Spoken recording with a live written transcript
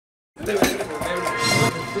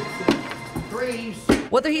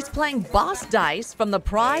Whether he's playing boss dice from the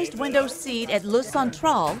prized window seat at Le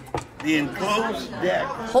Central, the enclosed deck,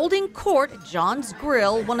 holding court at John's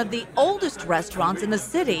Grill, one of the oldest restaurants in the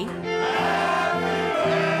city,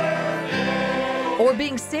 or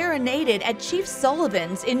being serenaded at Chief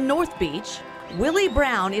Sullivan's in North Beach, Willie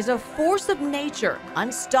Brown is a force of nature,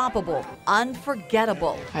 unstoppable, unforgettable.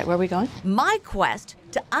 All right, where are we going? My quest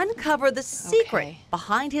to uncover the secret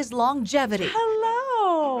behind his longevity.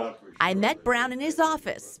 Hello. I met Brown in his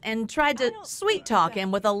office and tried to sweet talk him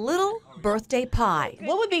with a little birthday pie.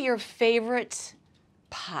 What would be your favorite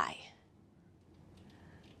pie?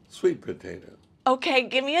 sweet potato. Okay,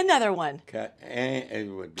 give me another one. It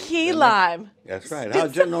would be Key lime. That's right.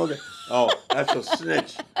 How'd you know that? Oh, that's a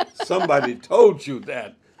snitch. Somebody told you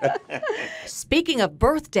that. Speaking of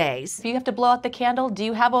birthdays, If you have to blow out the candle, do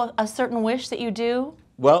you have a certain wish that you do?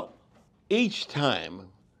 Well, each time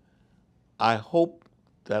I hope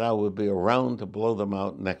that I would be around to blow them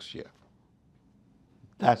out next year.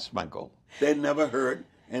 That's my goal. They never heard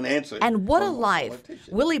an answer. And what a life.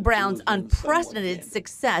 Willie Brown's unprecedented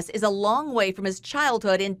success is a long way from his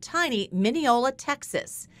childhood in tiny Mineola,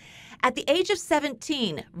 Texas. At the age of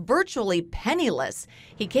 17, virtually penniless,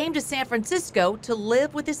 he came to San Francisco to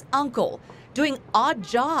live with his uncle, doing odd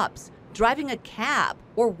jobs, driving a cab,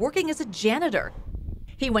 or working as a janitor.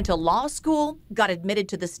 He went to law school, got admitted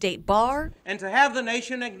to the state bar, and to have the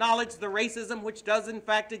nation acknowledge the racism which does in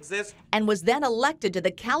fact exist, and was then elected to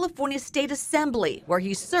the California State Assembly, where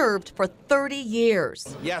he served for 30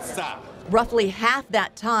 years. yes, sir. Roughly half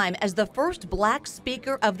that time as the first black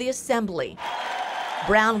speaker of the Assembly.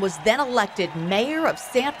 Brown was then elected mayor of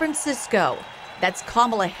San Francisco. That's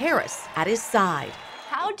Kamala Harris at his side.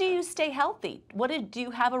 How do you stay healthy? Do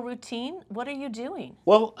you have a routine? What are you doing?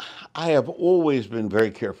 Well, I have always been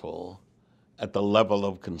very careful at the level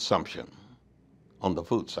of consumption on the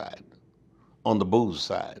food side, on the booze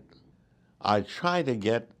side. I try to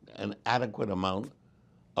get an adequate amount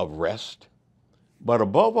of rest, but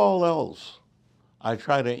above all else, I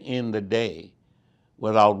try to end the day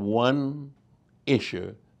without one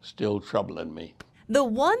issue still troubling me. The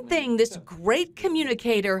one thing this great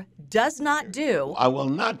communicator does not do. I will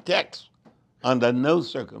not text under no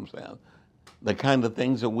circumstance. The kind of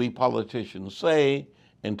things that we politicians say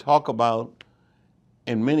and talk about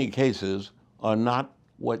in many cases are not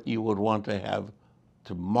what you would want to have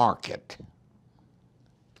to market.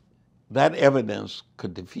 That evidence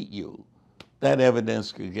could defeat you. That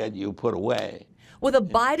evidence could get you put away. With a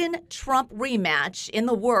Biden-Trump rematch in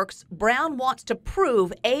the works, Brown wants to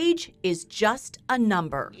prove age is just a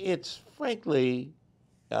number. It's frankly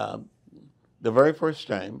the very first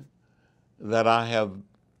time that I have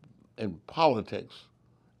in politics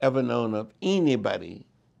ever known of anybody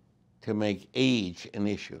to make age an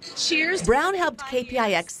issue. Cheers. Brown helped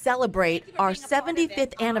KPIX celebrate our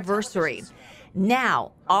 75th anniversary.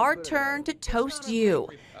 Now, our turn to toast you.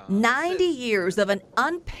 90 years of an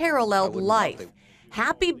unparalleled life.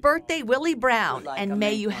 Happy birthday, Willie Brown, and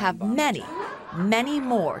may you have many, many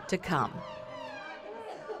more to come.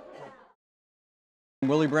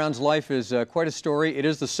 Willie Brown's life is quite a story. It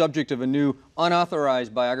is the subject of a new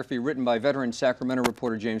unauthorized biography written by veteran Sacramento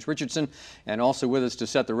reporter James Richardson. And also with us to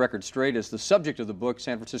set the record straight is the subject of the book,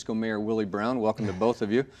 San Francisco Mayor Willie Brown. Welcome to both of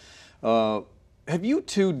you. Have you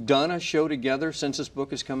two done a show together since this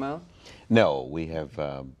book has come out? No, we have,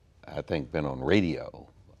 I think, been on radio.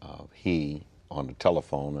 He on the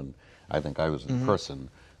telephone, and I think I was in person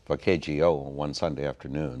for KGO on one Sunday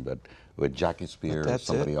afternoon, but with Jackie Spears or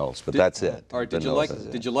somebody else. But that's it. All right, did you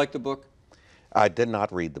like the book? I did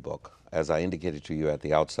not read the book. As I indicated to you at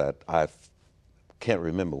the outset, I can't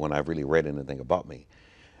remember when I've really read anything about me.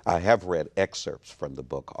 I have read excerpts from the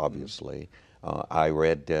book, obviously. I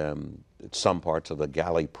read some parts of the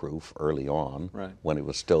galley proof early on, when it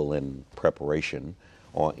was still in preparation.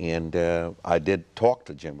 And I did talk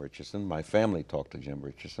to Jim Richardson. My family talked to Jim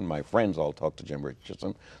Richardson. My friends all talked to Jim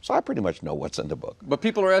Richardson. So I pretty much know what's in the book. But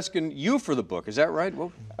people are asking you for the book. Is that right?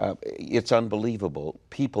 Well, it's unbelievable.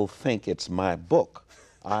 People think it's my book.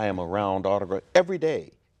 I am around autograph every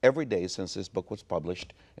day since this book was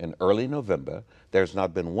published in early November. There's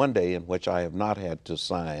not been one day in which I have not had to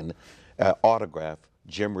sign, autograph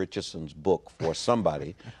Jim Richardson's book for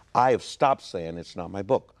somebody. I have stopped saying it's not my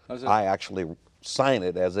book. I actually sign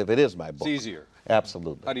it as if it is my book. It's easier.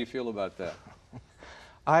 Absolutely. How do you feel about that?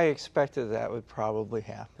 I expected that would probably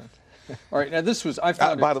happen. All right, now this was, I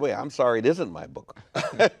found by the way, I'm sorry it isn't my book.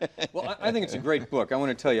 Well, I think it's a great book. I want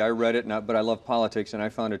to tell you, I read it, but I love politics, and I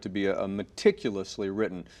found it to be a meticulously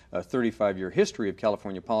written 35-year history of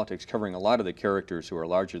California politics, covering a lot of the characters who are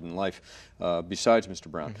larger than life, besides Mr.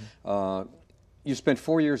 Brown. You spent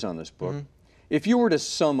 4 years on this book. If you were to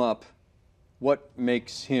sum up what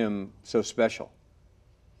makes him so special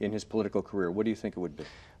in his political career, what do you think it would be?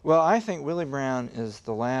 Well, I think Willie Brown is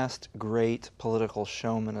the last great political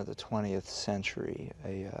showman of the 20th century,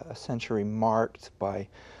 a century marked by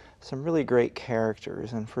some really great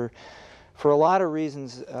characters. And for a lot of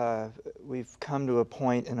reasons, we've come to a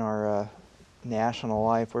point in our national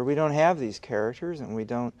life where we don't have these characters and we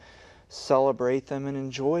don't celebrate them and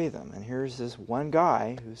enjoy them. And here's this one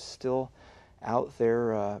guy who's still out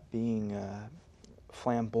there being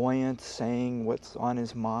flamboyant, saying what's on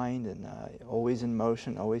his mind, and always in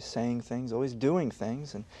motion, always saying things, always doing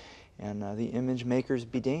things, and the image makers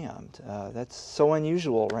be damned. That's so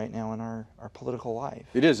unusual right now in our political life.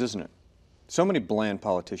 It is, isn't it? So many bland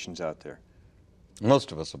politicians out there.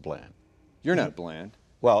 Most of us are bland. You're not bland.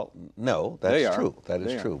 Well, no, They that's are. true. That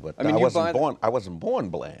They is are. true. But I mean, I you wasn't buy born. I wasn't born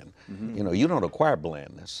bland. You know, you don't acquire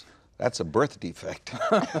blandness. That's a birth defect.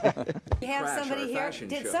 We have somebody here.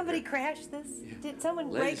 Did somebody crash this? Did someone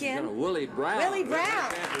break in? Willie Brown. Willie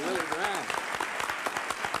Brown. Willie Brown.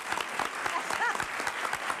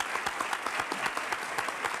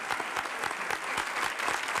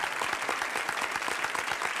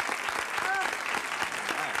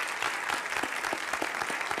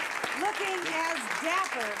 Looking as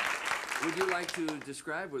dapper. Would you like to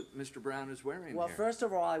describe what Mr. Brown is wearing Well, here? first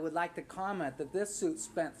of all, I would like to comment that this suit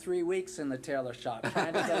spent 3 weeks in the tailor shop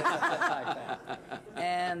trying to get it to fit like that.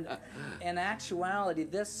 And in actuality,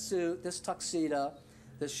 this suit, this tuxedo,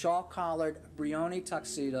 the shawl-collared Brioni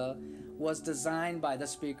tuxedo, was designed by the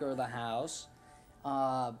Speaker of the House.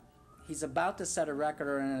 He's about to set a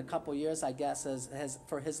record in a couple years, I guess,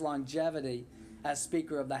 for his longevity as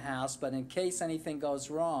Speaker of the House, but in case anything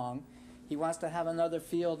goes wrong, he wants to have another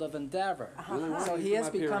field of endeavor. So he is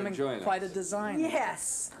becoming quite a designer.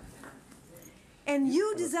 Yes. And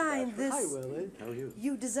you designed this. Hi, Willie. How are you?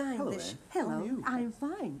 You designed this. How are you? I'm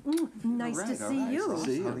fine. Nice to see you. Nice to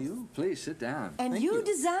see you. Please sit down. And you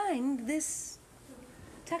designed this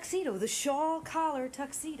tuxedo, the shawl collar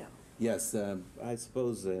tuxedo. Yes, I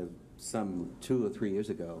suppose some 2 or 3 years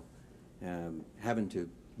ago, having to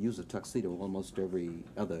use a tuxedo almost every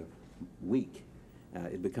other week,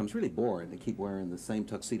 it becomes really boring to keep wearing the same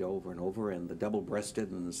tuxedo over and over, and the double-breasted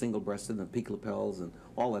and the single-breasted and the peak lapels and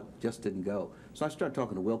all that just didn't go. So I started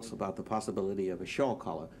talking to Wilkes about the possibility of a shawl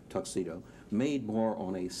collar tuxedo made more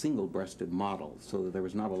on a single-breasted model so that there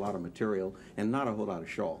was not a lot of material and not a whole lot of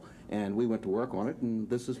shawl. And we went to work on it, and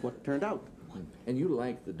this is what turned out. And you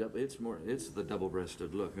like the it's the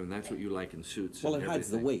double-breasted look, and that's what you like in suits. Well, and it hides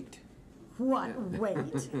the everything. weight. What? Wait.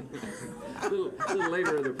 A little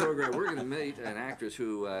later in the program, we're going to meet an actress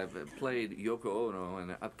who played Yoko Ono in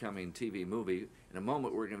an upcoming TV movie. In a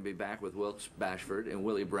moment, we're going to be back with Wilkes Bashford and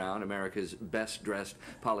Willie Brown, America's best-dressed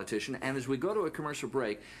politician. And as we go to a commercial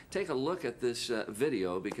break, take a look at this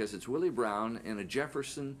video, because it's Willie Brown in a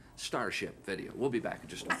Jefferson Starship video. We'll be back in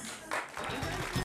just a moment.